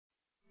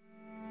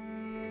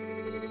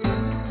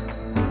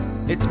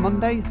It's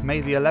Monday, May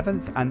the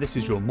 11th, and this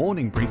is your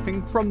morning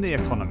briefing from The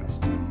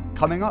Economist.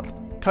 Coming up,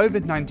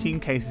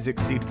 COVID-19 cases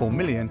exceed 4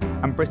 million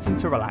and Britain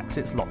to relax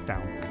its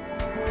lockdown.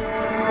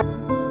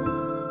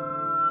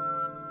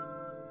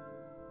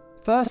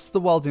 First,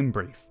 the world in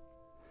brief.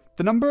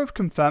 The number of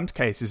confirmed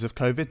cases of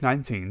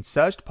COVID-19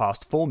 surged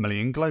past 4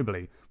 million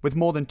globally, with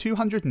more than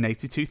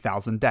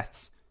 282,000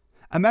 deaths.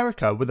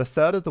 America, with a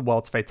third of the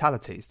world's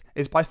fatalities,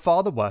 is by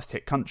far the worst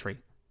hit country.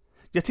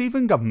 Yet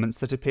even governments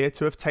that appear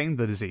to have tamed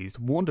the disease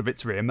warned of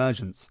its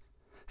re-emergence.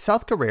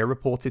 South Korea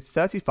reported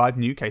 35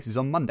 new cases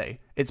on Monday,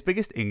 its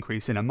biggest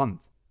increase in a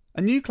month. A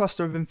new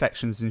cluster of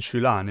infections in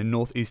Shulan in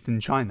northeastern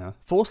China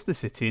forced the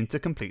city into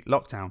complete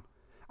lockdown,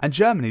 and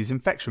Germany's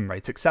infection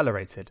rate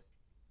accelerated.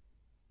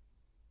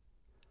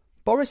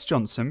 Boris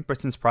Johnson,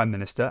 Britain's Prime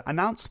Minister,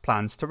 announced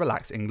plans to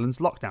relax England's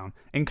lockdown,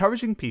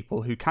 encouraging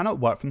people who cannot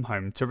work from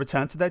home to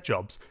return to their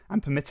jobs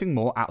and permitting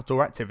more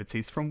outdoor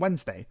activities from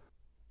Wednesday.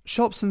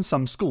 Shops and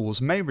some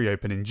schools may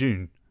reopen in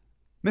June.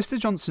 Mr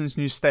Johnson's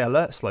new Stay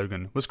Alert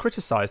slogan was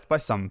criticised by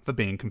some for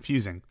being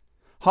confusing.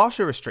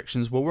 Harsher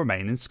restrictions will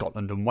remain in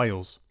Scotland and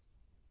Wales.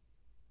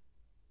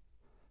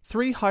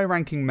 3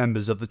 high-ranking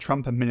members of the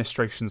Trump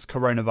administration's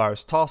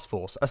coronavirus task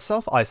force are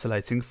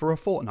self-isolating for a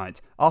fortnight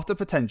after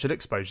potential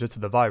exposure to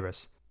the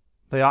virus.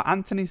 They are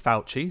Anthony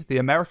Fauci, the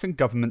American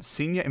government's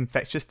senior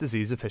infectious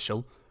disease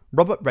official,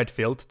 Robert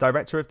Redfield,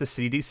 director of the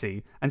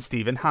CDC, and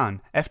Stephen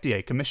Hahn,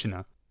 FDA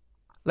commissioner.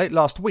 Late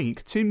last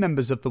week, 2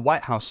 members of the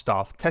White House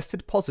staff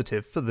tested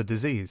positive for the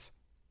disease.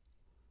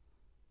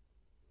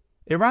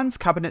 Iran's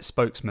cabinet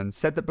spokesman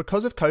said that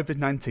because of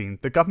COVID-19,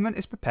 the government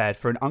is prepared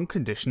for an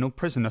unconditional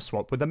prisoner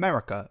swap with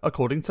America,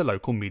 according to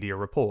local media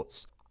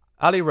reports.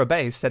 Ali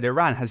Rabbei said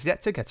Iran has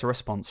yet to get a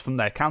response from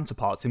their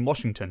counterparts in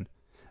Washington.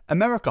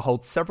 America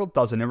holds several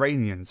dozen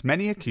Iranians,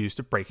 many accused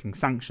of breaking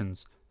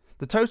sanctions.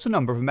 The total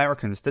number of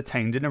Americans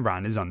detained in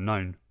Iran is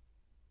unknown.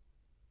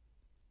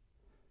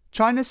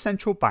 China's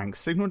central bank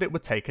signalled it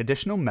would take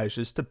additional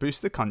measures to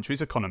boost the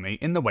country's economy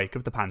in the wake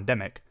of the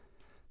pandemic.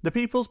 The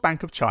People's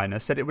Bank of China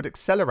said it would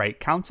accelerate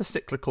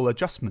counter-cyclical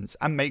adjustments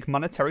and make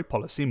monetary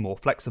policy more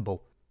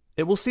flexible.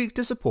 It will seek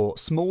to support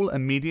small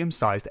and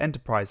medium-sized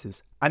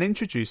enterprises and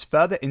introduce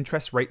further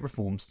interest rate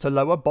reforms to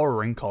lower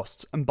borrowing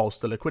costs and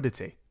bolster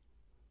liquidity.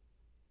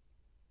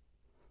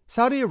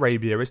 Saudi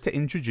Arabia is to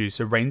introduce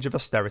a range of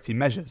austerity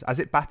measures as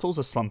it battles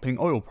a slumping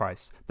oil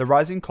price, the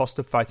rising cost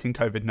of fighting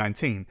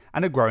COVID-19,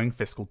 and a growing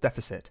fiscal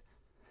deficit.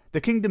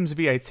 The kingdom's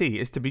VAT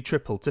is to be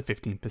tripled to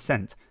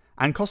 15%,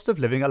 and cost of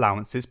living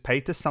allowances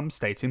paid to some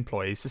state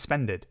employees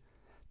suspended.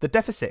 The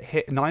deficit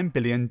hit $9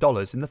 billion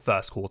in the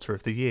first quarter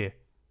of the year.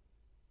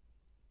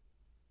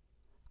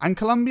 And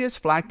Colombia's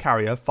flag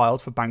carrier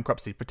filed for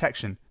bankruptcy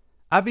protection.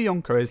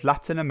 Avianca is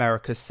Latin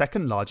America's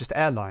second largest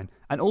airline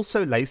and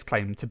also lays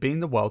claim to being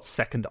the world's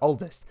second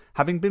oldest,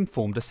 having been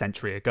formed a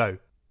century ago.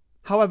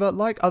 However,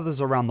 like others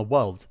around the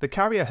world, the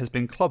carrier has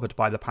been clobbered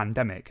by the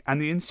pandemic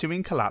and the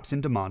ensuing collapse in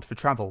demand for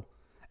travel.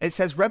 It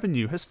says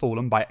revenue has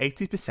fallen by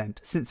 80%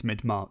 since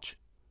mid-March.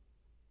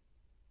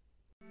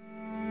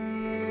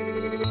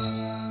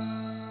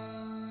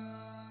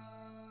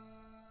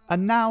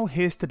 And now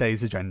here's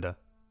today's agenda.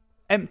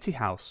 Empty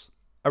House.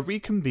 A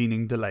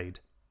reconvening delayed.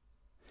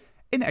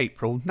 In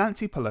April,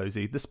 Nancy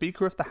Pelosi, the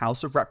Speaker of the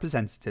House of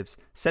Representatives,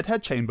 said her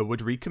chamber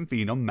would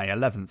reconvene on May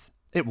 11th.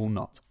 It will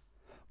not.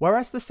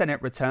 Whereas the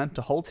Senate returned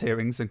to hold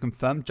hearings and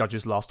confirmed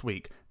judges last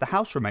week, the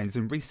House remains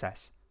in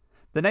recess.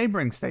 The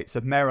neighbouring states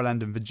of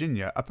Maryland and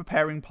Virginia are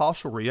preparing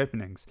partial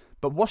reopenings,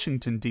 but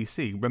Washington,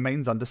 D.C.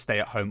 remains under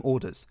stay-at-home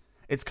orders,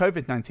 its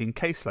COVID-19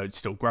 caseload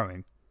still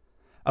growing.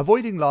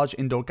 Avoiding large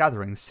indoor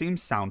gatherings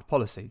seems sound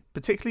policy,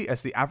 particularly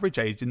as the average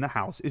age in the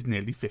House is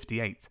nearly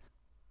 58.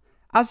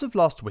 As of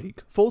last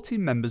week,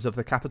 14 members of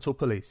the Capitol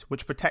Police,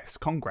 which protects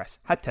Congress,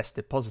 had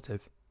tested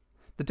positive.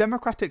 The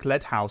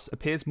Democratic-led House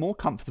appears more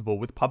comfortable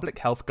with public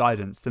health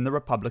guidance than the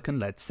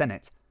Republican-led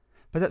Senate,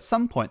 but at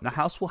some point the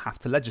House will have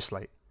to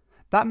legislate.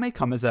 That may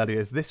come as early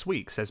as this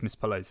week, says Ms.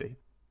 Pelosi.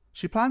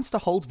 She plans to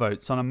hold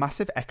votes on a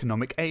massive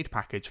economic aid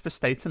package for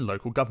state and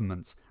local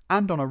governments,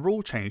 and on a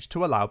rule change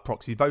to allow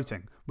proxy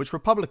voting, which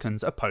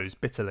Republicans oppose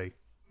bitterly.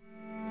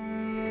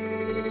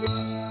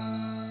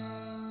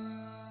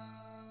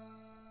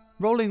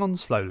 Rolling on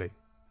slowly.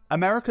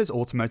 America's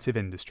automotive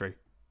industry.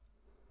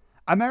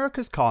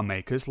 America's car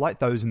makers, like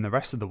those in the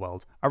rest of the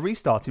world, are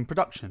restarting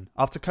production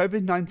after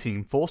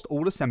COVID-19 forced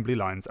all assembly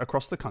lines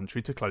across the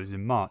country to close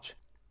in March.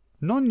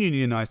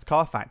 Non-unionised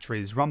car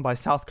factories run by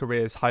South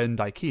Korea's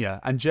Hyundai Kia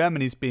and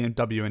Germany's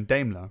BMW and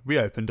Daimler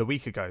reopened a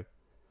week ago.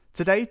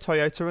 Today,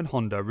 Toyota and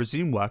Honda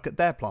resume work at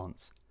their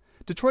plants.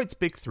 Detroit's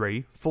Big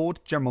Three, Ford,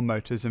 General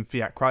Motors and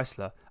Fiat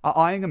Chrysler, are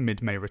eyeing a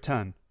mid-May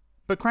return.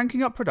 But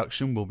cranking up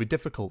production will be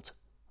difficult.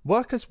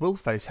 Workers will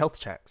face health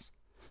checks.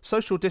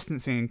 Social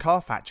distancing in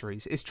car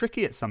factories is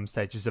tricky at some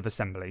stages of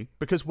assembly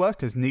because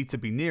workers need to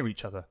be near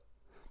each other.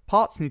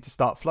 Parts need to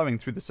start flowing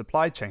through the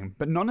supply chain,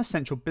 but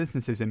non-essential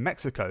businesses in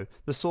Mexico,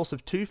 the source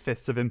of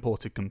 2/5 of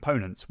imported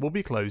components, will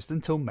be closed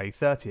until May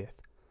 30th.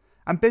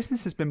 and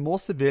business has been more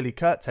severely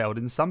curtailed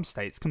in some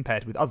states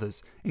compared with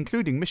others,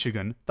 including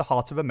Michigan, the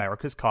heart of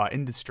America's car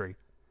industry.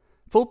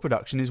 Full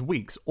production is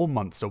weeks or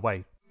months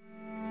away.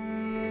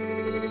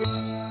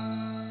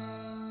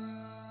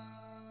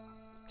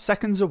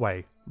 Seconds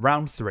away,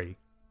 round 3,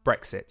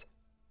 Brexit.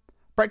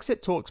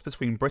 Brexit talks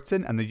between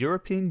Britain and the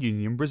European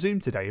Union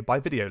resumed today by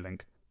video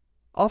link.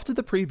 After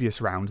the previous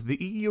round,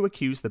 the EU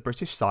accused the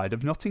British side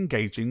of not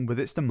engaging with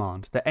its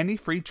demand that any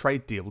free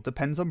trade deal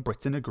depends on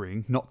Britain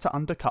agreeing not to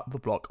undercut the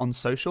bloc on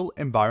social,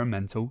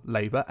 environmental,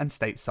 labour and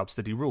state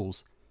subsidy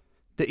rules.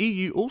 The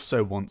EU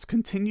also wants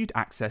continued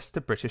access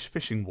to British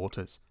fishing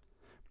waters.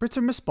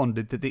 Britain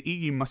responded that the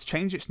EU must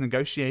change its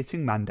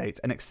negotiating mandate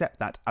and accept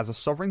that, as a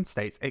sovereign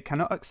state, it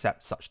cannot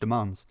accept such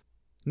demands.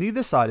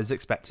 Neither side is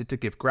expected to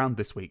give ground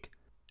this week.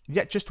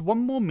 Yet just one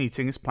more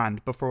meeting is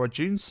planned before a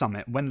June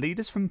summit when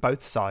leaders from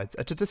both sides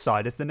are to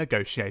decide if the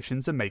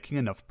negotiations are making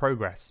enough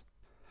progress.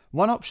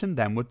 One option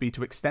then would be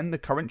to extend the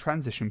current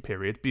transition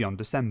period beyond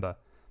December,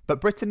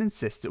 but Britain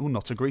insists it will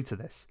not agree to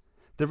this.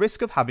 The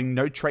risk of having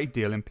no trade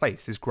deal in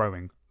place is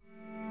growing.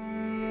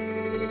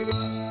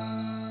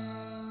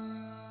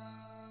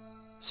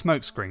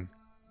 Smokescreen.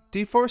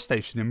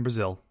 Deforestation in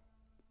Brazil.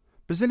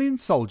 Brazilian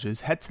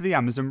soldiers head to the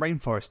Amazon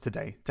rainforest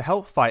today to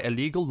help fight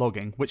illegal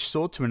logging, which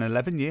soared to an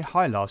 11-year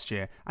high last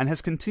year and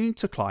has continued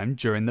to climb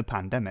during the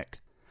pandemic.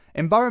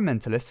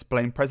 Environmentalists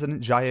blame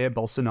President Jair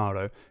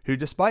Bolsonaro, who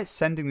despite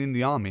sending in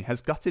the army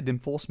has gutted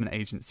enforcement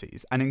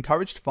agencies and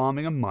encouraged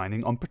farming and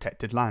mining on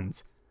protected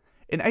lands.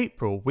 In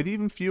April, with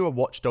even fewer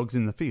watchdogs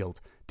in the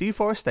field,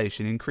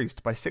 deforestation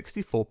increased by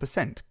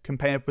 64%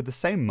 compared with the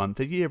same month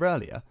a year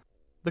earlier.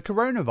 The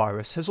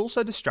coronavirus has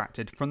also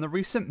distracted from the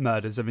recent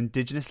murders of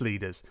indigenous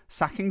leaders,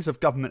 sackings of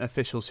government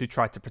officials who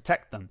tried to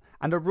protect them,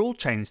 and a rule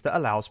change that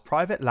allows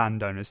private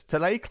landowners to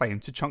lay claim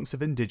to chunks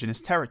of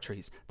indigenous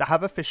territories that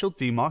have official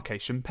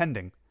demarcation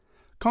pending.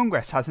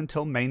 Congress has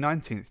until May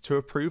 19th to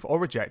approve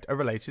or reject a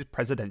related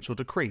presidential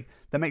decree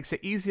that makes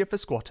it easier for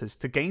squatters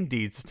to gain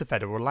deeds to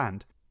federal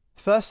land.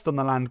 First on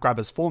the land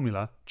grabbers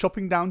formula,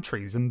 chopping down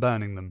trees and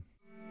burning them.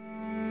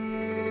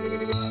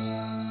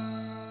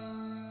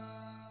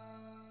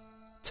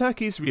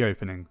 Turkey's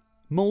reopening.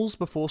 Malls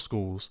before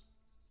schools.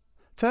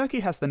 Turkey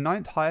has the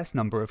 9th highest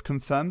number of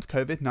confirmed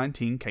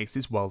COVID-19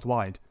 cases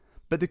worldwide,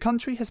 but the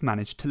country has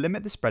managed to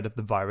limit the spread of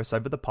the virus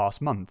over the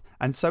past month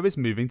and so is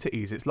moving to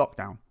ease its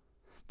lockdown.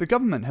 The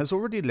government has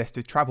already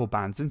lifted travel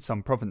bans in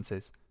some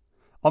provinces.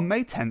 On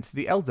May 10th,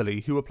 the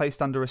elderly, who were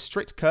placed under a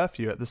strict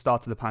curfew at the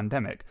start of the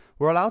pandemic,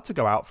 were allowed to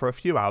go out for a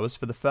few hours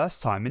for the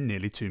first time in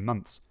nearly 2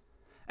 months.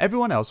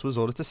 Everyone else was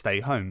ordered to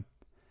stay home.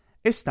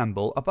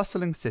 Istanbul, a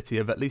bustling city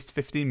of at least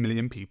 15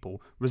 million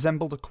people,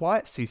 resembled a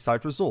quiet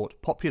seaside resort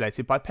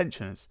populated by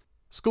pensioners.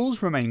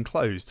 Schools remain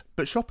closed,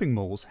 but shopping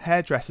malls,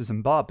 hairdressers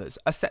and barbers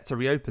are set to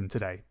reopen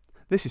today.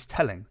 This is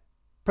telling.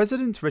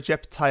 President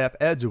Recep Tayyip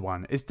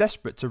Erdogan is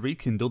desperate to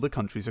rekindle the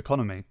country's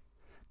economy.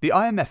 The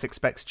IMF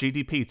expects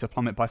GDP to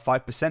plummet by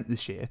 5%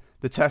 this year,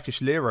 the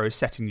Turkish lira is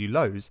setting new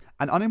lows,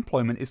 and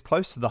unemployment is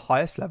close to the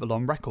highest level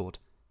on record.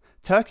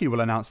 Turkey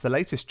will announce the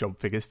latest job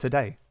figures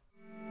today.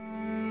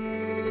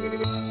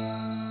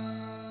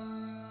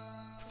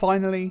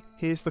 Finally,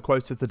 here's the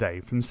quote of the day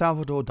from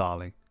Salvador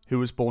Dali, who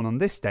was born on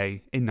this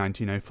day in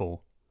 1904.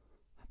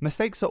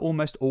 Mistakes are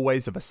almost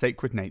always of a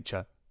sacred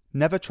nature.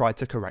 Never try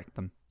to correct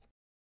them.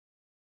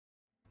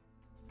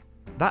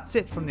 That's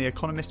it from the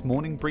Economist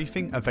morning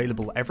briefing,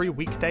 available every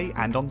weekday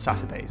and on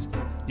Saturdays.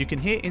 You can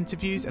hear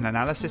interviews and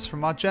analysis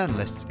from our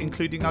journalists,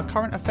 including our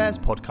current affairs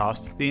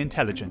podcast, The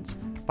Intelligence,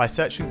 by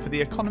searching for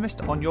The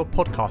Economist on your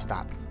podcast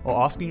app or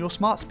asking your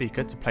smart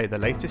speaker to play the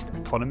latest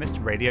Economist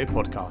radio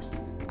podcast.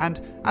 And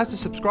as a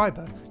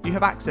subscriber, you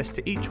have access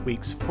to each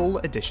week's full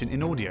edition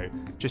in audio.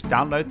 Just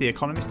download the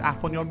Economist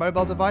app on your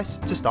mobile device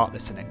to start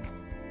listening.